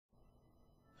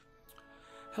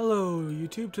Hello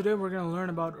YouTube, today we're going to learn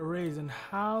about arrays and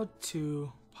how to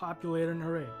populate an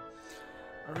array.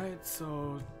 Alright,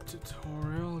 so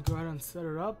tutorial, go ahead and set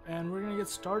it up and we're going to get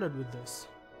started with this.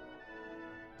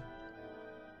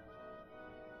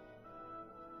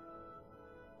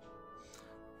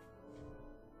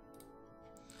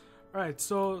 Alright,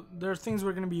 so there are things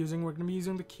we're going to be using. We're going to be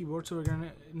using the keyboard, so we're going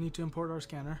to need to import our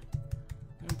scanner.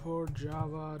 Import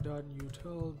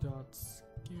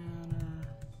java.util.scanner.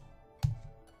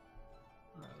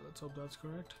 Let's hope that's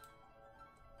correct.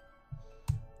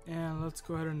 And let's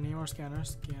go ahead and name our scanner.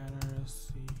 Scanner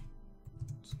C.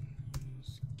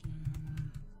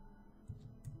 Scanner.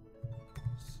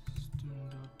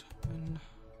 System.in.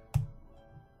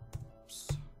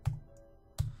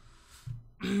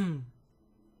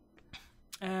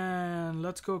 And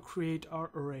let's go create our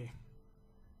array.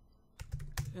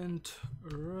 Int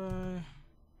array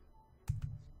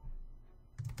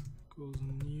equals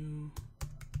new.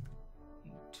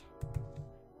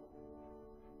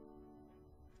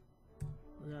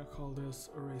 We're gonna call this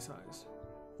array size.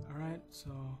 Alright, so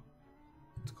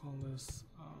let's call this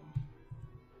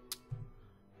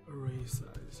array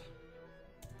size.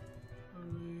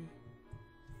 Array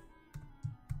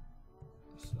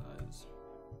size.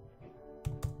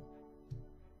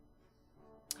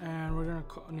 And we're gonna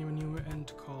name a new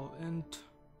int called int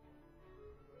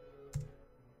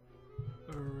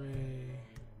array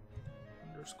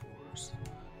underscores.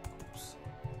 Oops.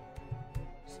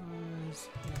 Size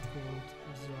equal to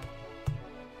 0.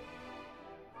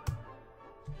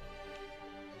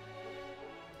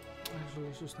 Actually,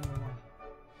 let's just name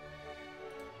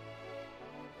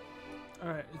 1.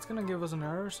 Alright, it's gonna give us an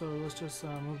error, so let's just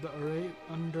move the array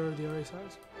under the array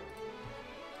size.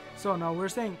 So now we're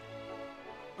saying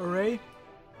array,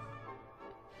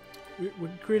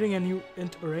 we're creating a new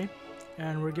int array,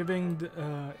 and we're giving the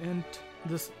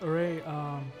this array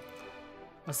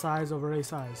a size of array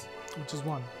size, which is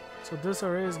 1. So this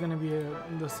array is going to be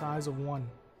the size of 1.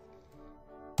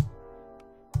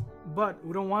 But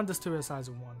we don't want this to be a size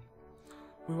of 1.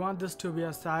 We want this to be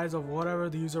a size of whatever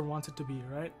the user wants it to be,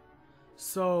 right?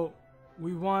 So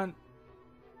what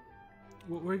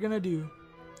we're going to do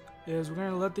is we're going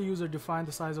to let the user define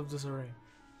the size of this array.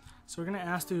 So we're going to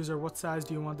ask the user, what size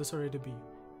do you want this array to be?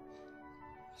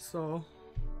 So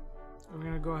we're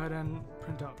going to go ahead and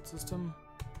print out system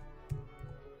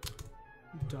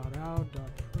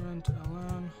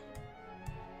 .out.println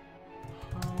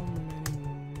how many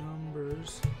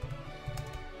numbers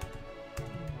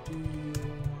do you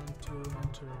want to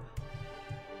enter?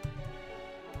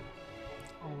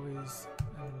 Always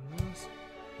end in this.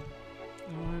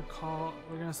 And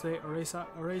we're gonna say array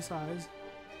size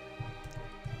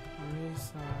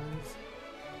is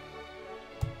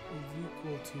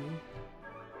equal to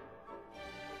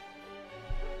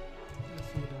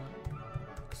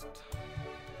next.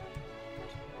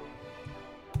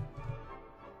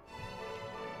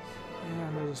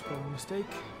 And there's a spelling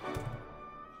mistake.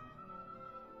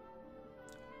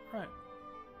 Right.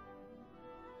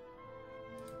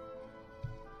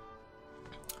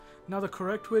 Now the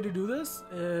correct way to do this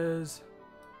is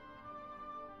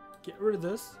get rid of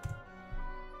this.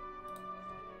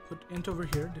 Put int over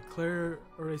here, declare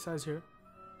array size here,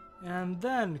 and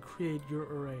then create your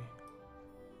array.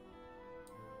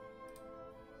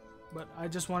 But I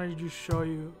just wanted to show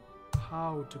you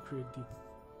how to create the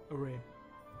array.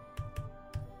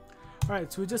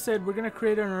 Alright, so we just said we're going to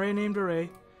create an array named array,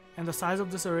 and the size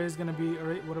of this array is going to be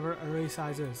whatever array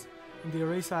size is. And the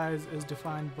array size is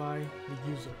defined by the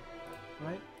user,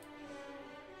 right?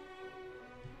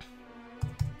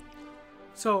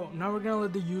 So now we're going to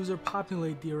let the user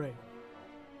populate the array.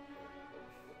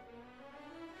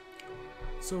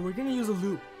 So we're going to use a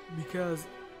loop because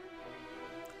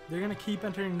they're going to keep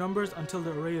entering numbers until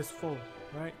the array is full,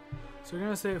 right? So we're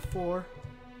going to say for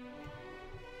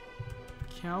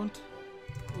count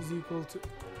is equal to,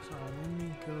 sorry, let me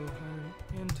go ahead,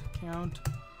 int count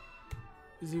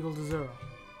is equal to 0.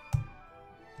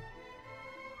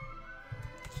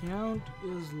 Count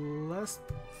is less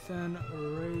than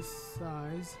array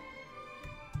size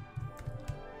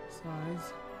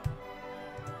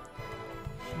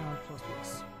count plus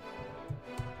plus.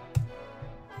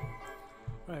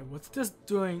 Right, what's this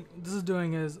doing? This is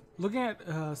doing is looking at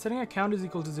setting a count is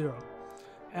equal to 0,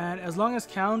 and as long as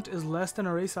count is less than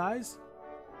array size,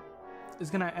 it's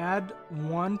gonna add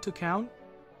 1 to count,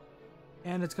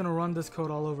 and it's gonna run this code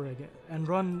all over again and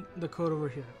run the code over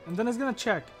here, and then it's gonna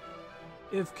check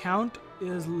if count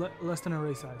is less than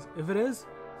array size. If it is,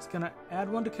 it's gonna add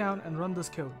 1 to count and run this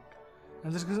code,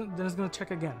 and then it's gonna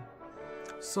check again.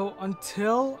 So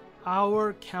until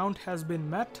our count has been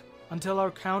met, until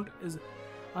our count is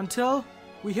until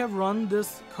we have run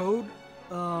this code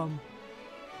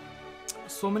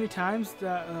so many times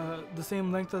that the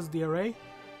same length as the array,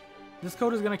 this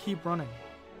code is gonna keep running.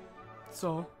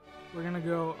 So we're gonna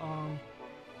go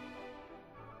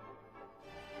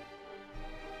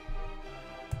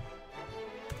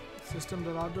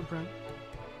system.out.print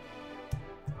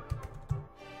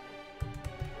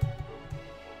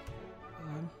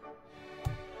and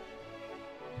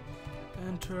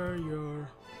enter your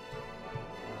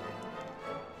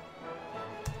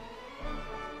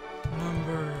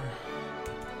number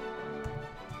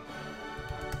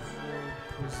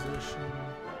for position.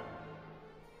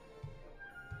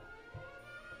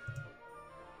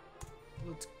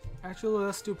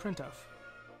 Let's do printf.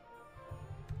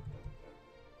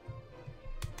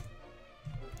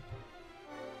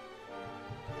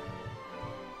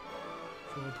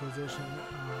 For position,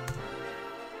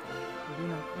 we're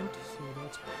doing an int, so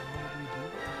that's what we do.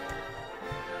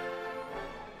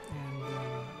 And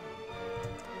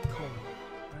colon,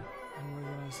 right? And we're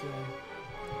gonna say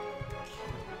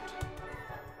count.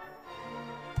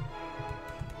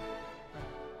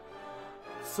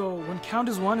 So when count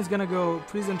is 1, it's gonna go,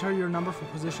 please enter your number for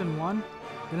position 1.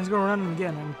 Then it's gonna run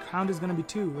again, and count is gonna be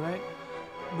 2, right?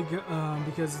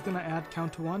 Because it's gonna add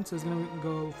count to 1, so it's gonna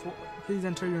go for, please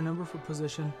enter your number for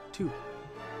position 2.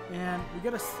 And we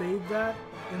gotta save that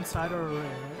inside our array,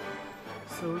 right?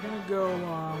 So we're gonna go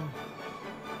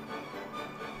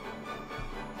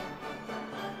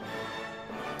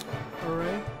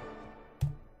array,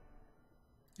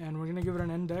 and we're gonna give it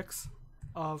an index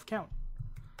of count.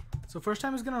 So first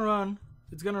time it's gonna run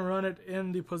it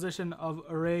in the position of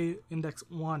array index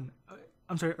 1.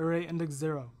 I'm sorry, array index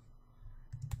 0.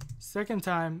 Second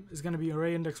time is gonna be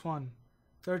array index 1.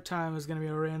 Third time is gonna be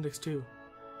array index 2.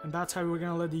 And that's how we're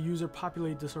gonna let the user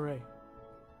populate this array.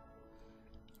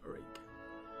 Array.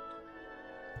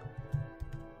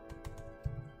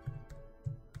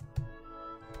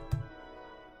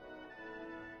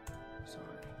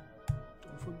 Sorry.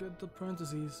 Don't forget the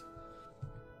parentheses.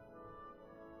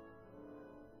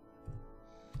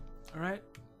 Alright,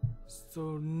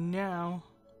 so now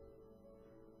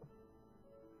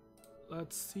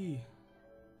let's see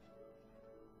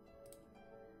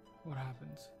what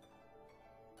happens.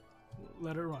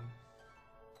 Let it run.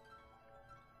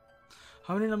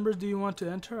 How many numbers do you want to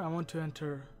enter? I want to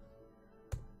enter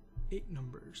 8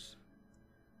 numbers.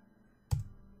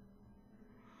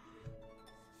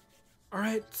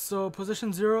 Alright, so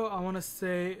position 0 I want to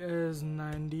say is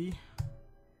 90.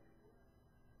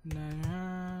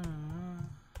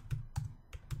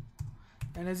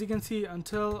 And as you can see,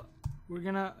 until we're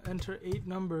gonna enter 8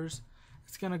 numbers,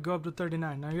 it's gonna go up to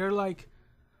 39. Now you're like,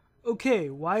 okay,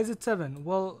 why is it 7?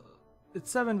 Well, it's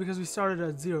 7 because we started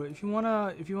at 0. If you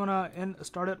wanna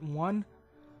start at 1,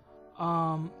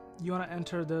 you wanna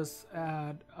enter this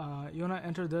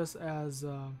as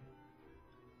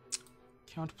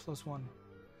count plus 1.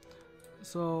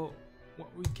 So what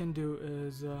we can do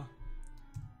is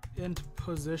int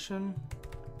position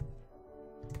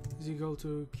is equal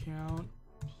to count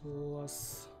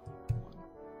plus 1,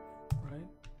 right?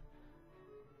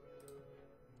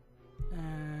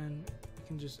 And you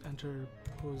can just enter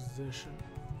position.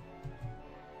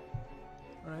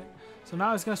 Alright, so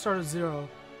now it's gonna start at 0.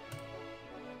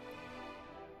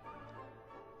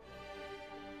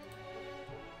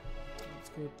 Let's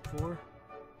go 4.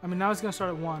 I mean, now it's gonna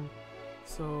start at 1.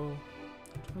 So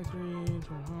 23,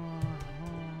 24.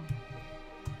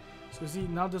 So see,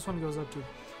 now this one goes up to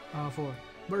 4.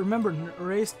 But remember, an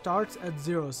array starts at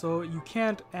 0, so you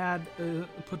can't add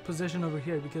put position over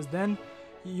here, because then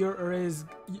your array's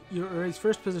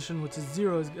first position, which is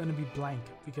 0, is going to be blank,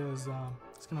 because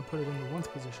it's going to put it in the 1's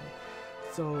position.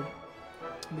 So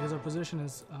because our position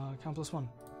is count plus 1,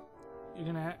 you're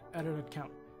going to add it at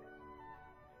count.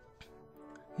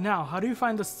 Now, how do you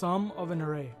find the sum of an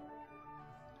array?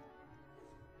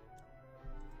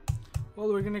 Well,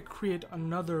 we're going to create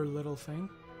another little thing.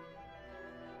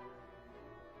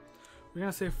 We're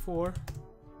going to say for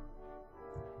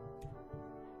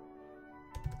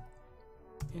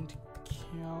int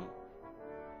count.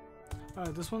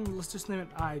 Alright, this one, let's just name it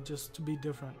I, just to be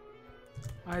different.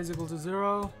 I is equal to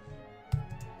 0.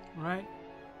 Right?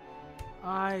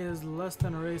 I is less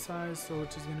than array size, so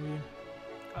which is going to be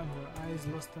I is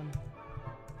less than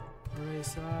array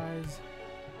size.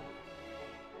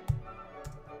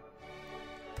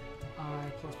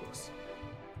 I plus plus.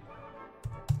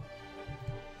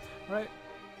 Alright,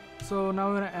 so now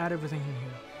we're going to add everything in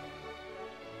here.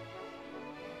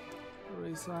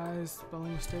 Array size,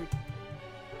 spelling mistake.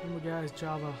 Remember guys,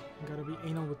 Java, you gotta be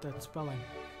anal with that spelling.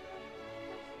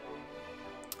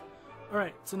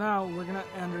 Alright, so now we're gonna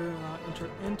enter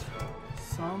int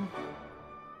sum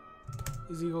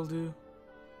is equal to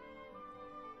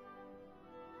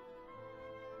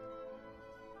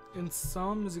int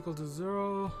sum is equal to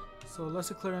 0. So let's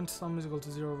declare int sum is equal to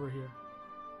 0 over here.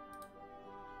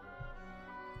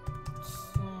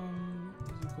 Sum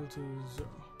is equal to 0,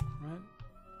 right?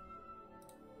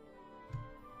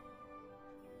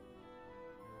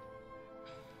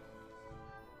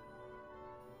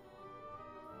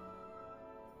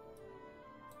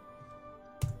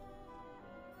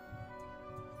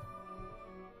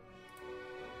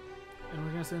 And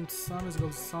we're gonna say int sum is equal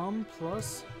to sum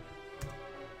plus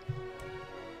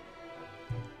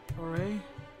array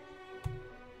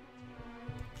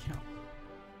count.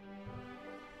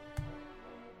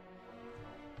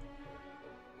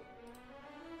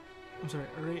 I'm sorry,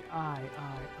 array I,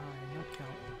 not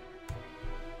count.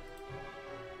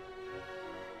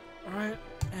 Alright,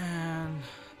 and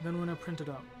then we're gonna print it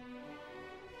up.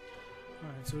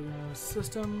 Alright, so we're gonna have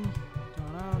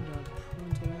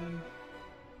system.out.println.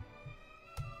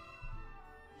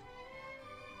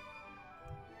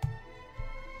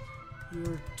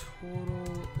 Your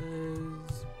total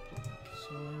is, so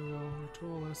there we go, your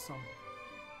total is sum.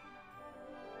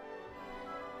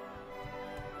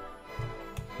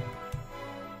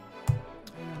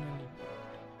 And ended.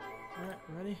 Alright,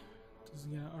 ready? This is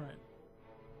gonna, alright.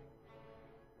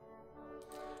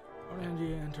 And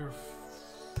you enter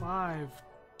 5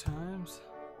 times.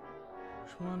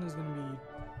 Which one is gonna be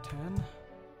 10,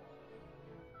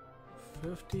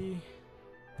 50,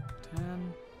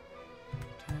 10,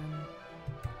 10, 10.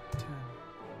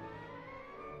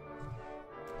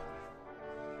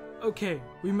 Okay,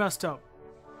 we messed up.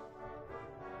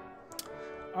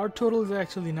 Our total is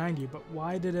actually 90, but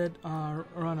why did it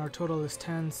run our total is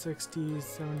 10, 60,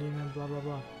 17, and blah blah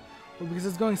blah? Well, because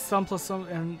it's going sum plus sum,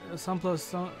 and sum plus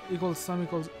sum equals sum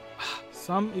equals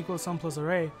sum equals sum plus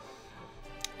array,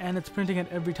 and it's printing it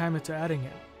every time it's adding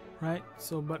it, right?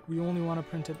 So, but we only want to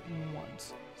print it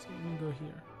once. So we're gonna go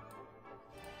here.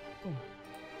 Boom.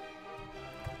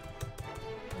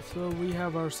 So we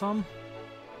have our sum,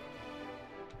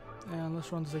 and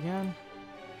let's run this again.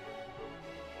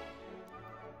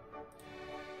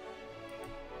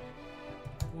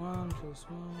 One plus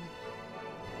one,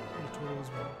 and the total is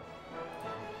 1.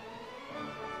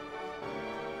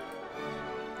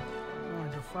 Now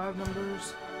enter 5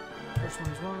 numbers. First one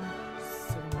is 1,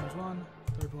 second one is 1,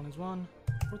 third one is 1,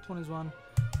 fourth one is 1,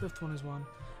 fifth one is 1,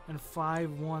 and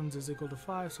 5 ones is equal to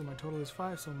 5. So my total is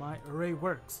 5. So my array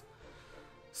works.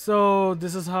 So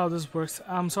this is how this works.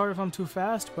 I'm sorry if I'm too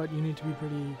fast, but you need to be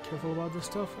pretty careful about this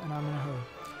stuff, and I'm in a hurry.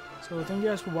 So thank you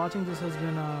guys for watching. This has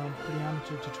been a pretty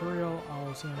amateur tutorial.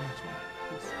 I'll see you in the next one.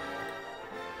 Peace.